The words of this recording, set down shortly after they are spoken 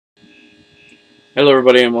Hello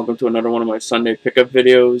everybody and welcome to another one of my Sunday pickup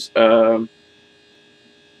videos.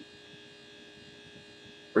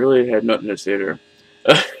 Really had nothing to say there.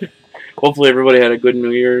 Hopefully everybody had a good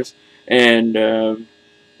New Year's and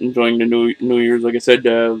enjoying the New Year's. Like I said,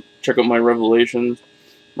 check out my resolutions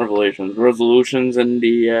in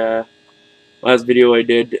the last video I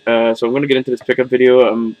did. So I'm going to get into this pickup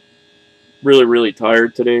video. I'm really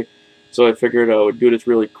tired today, so I figured I would do this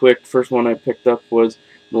really quick. First one I picked up was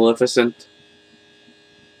Maleficent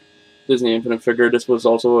Disney Infinite figure. This was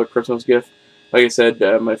also a Christmas gift. Like I said,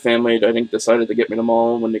 my family, I think, decided to get me them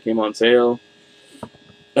all when they came on sale.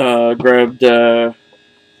 Grabbed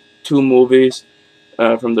two movies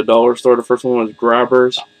from the dollar store. The first one was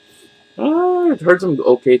Grabbers. I've heard some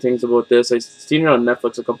okay things about this. I've seen it on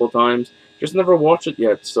Netflix a couple of times. Just never watched it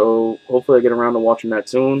yet, so hopefully I get around to watching that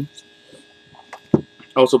soon.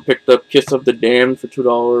 Also picked up Kiss of the Damned for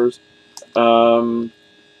 $2.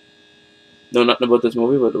 Know nothing about this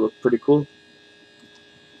movie, but it looked pretty cool.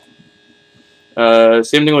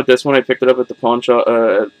 Same thing with this one. I picked it up at the pawn shop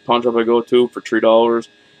I go to for $3,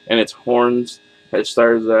 and it's Horns. It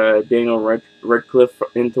stars Daniel Radcliffe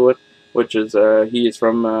into it, which is he is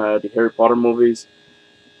from the Harry Potter movies.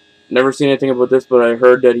 Never seen anything about this, but I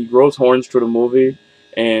heard that he grows horns through the movie,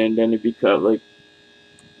 and then it becomes like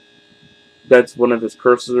that's one of his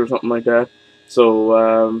curses or something like that.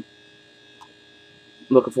 So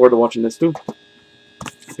looking forward to watching this too.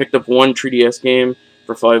 Picked up one 3DS game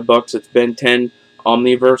for $5. It's Ben 10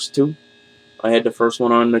 Omniverse 2. I had the first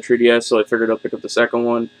one on the 3DS, so I figured I'll pick up the second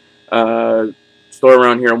one. Store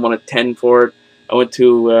around here, I wanted 10 for it. I went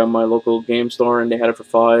to my local game store and they had it for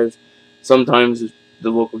 5. Sometimes the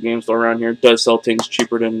local game store around here does sell things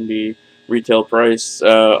cheaper than the retail price.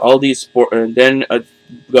 All these sport, and then I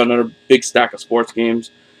got another big stack of sports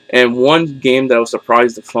games. And one game that I was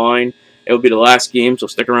surprised to find, it will be the last game, so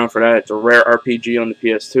stick around for that. It's a rare RPG on the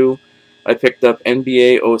PS2. I picked up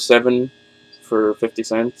NBA 07 for 50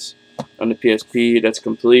 cents on the PSP. That's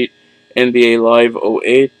complete. NBA Live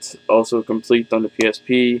 08, also complete on the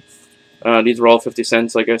PSP. These were all 50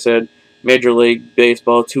 cents, like I said. Major League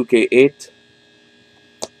Baseball 2K8,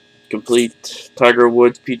 complete. Tiger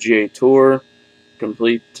Woods PGA Tour,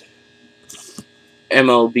 complete.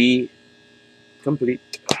 MLB, complete.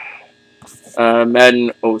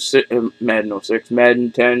 Madden 06,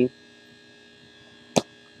 Madden 10,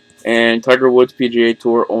 and Tiger Woods PGA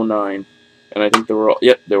Tour 09. And I think they were all,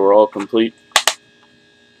 yep, they were all complete.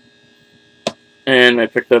 And I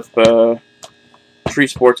picked up 3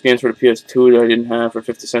 sports games for the PS2 that I didn't have for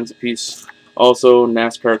 50 cents a piece. Also,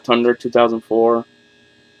 NASCAR Thunder 2004,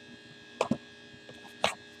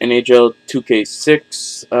 NHL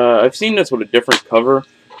 2K6. I've seen this with a different cover,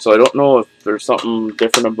 so I don't know if there's something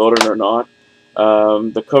different about it or not.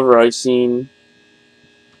 The cover I seen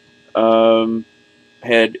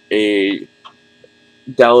had a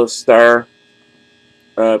Dallas Star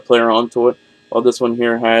player onto it, while this one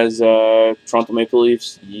here has Toronto Maple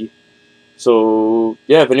Leafs. So,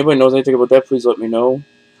 yeah, if anybody knows anything about that, please let me know.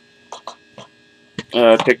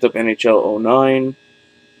 Picked up NHL 09.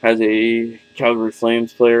 Has a Calgary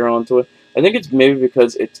Flames player onto it. I think it's maybe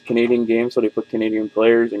because it's Canadian game, so they put Canadian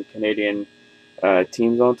players and Canadian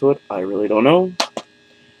teams onto it. I really don't know.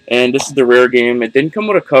 And this is the rare game. It didn't come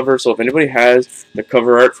with a cover, so if anybody has the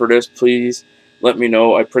cover art for this, please let me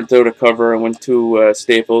know. I printed out a cover. I went to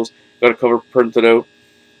Staples, got a cover printed out.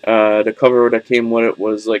 The cover that came with it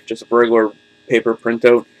was like just a regular paper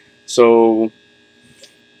printout, so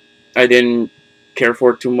I didn't care for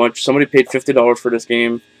it too much. Somebody paid $50 for this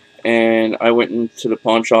game, and I went into the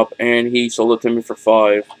pawn shop, and he sold it to me for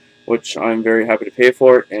 $5, which I'm very happy to pay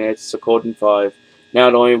for it, and it's Suikoden 5. Now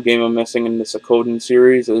the only game I'm missing in the Suikoden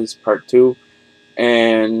series is Part 2,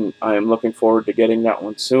 and I'm looking forward to getting that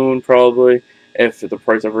one soon, probably, if the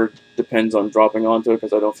price ever depends on dropping onto it,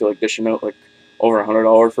 because I don't feel like dishing out like over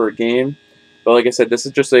 $100 for a game. But like I said, this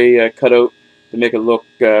is just a cutout to make it look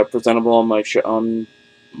presentable on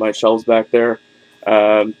my shelves back there.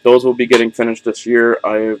 Those will be getting finished this year.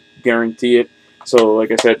 I guarantee it. So,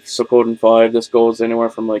 like I said, Suikoden 5, this goes anywhere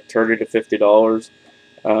from like $30 to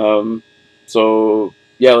 $50. So,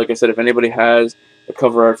 yeah, like I said, if anybody has the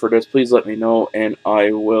cover art for this, please let me know, and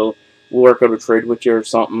I will work out a trade with you or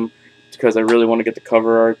something, because I really want to get the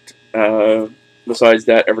cover art. Besides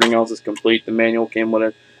that, everything else is complete. The manual came with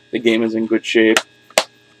it. The game is in good shape.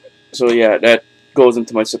 So, yeah, that goes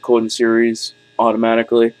into my Suikoden series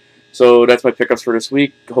automatically. So that's my pickups for this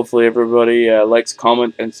week. Hopefully everybody likes,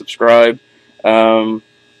 comment, and subscribe.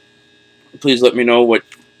 Please let me know what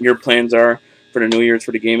your plans are for the New Year's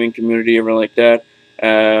for the gaming community, everything like that.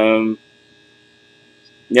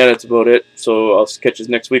 yeah, that's about it. So I'll catch you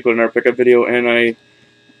next week with another pickup video, and I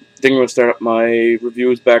think I'm going to start up my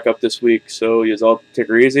reviews back up this week. So you all take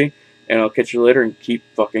her easy, and I'll catch you later and keep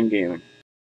fucking gaming.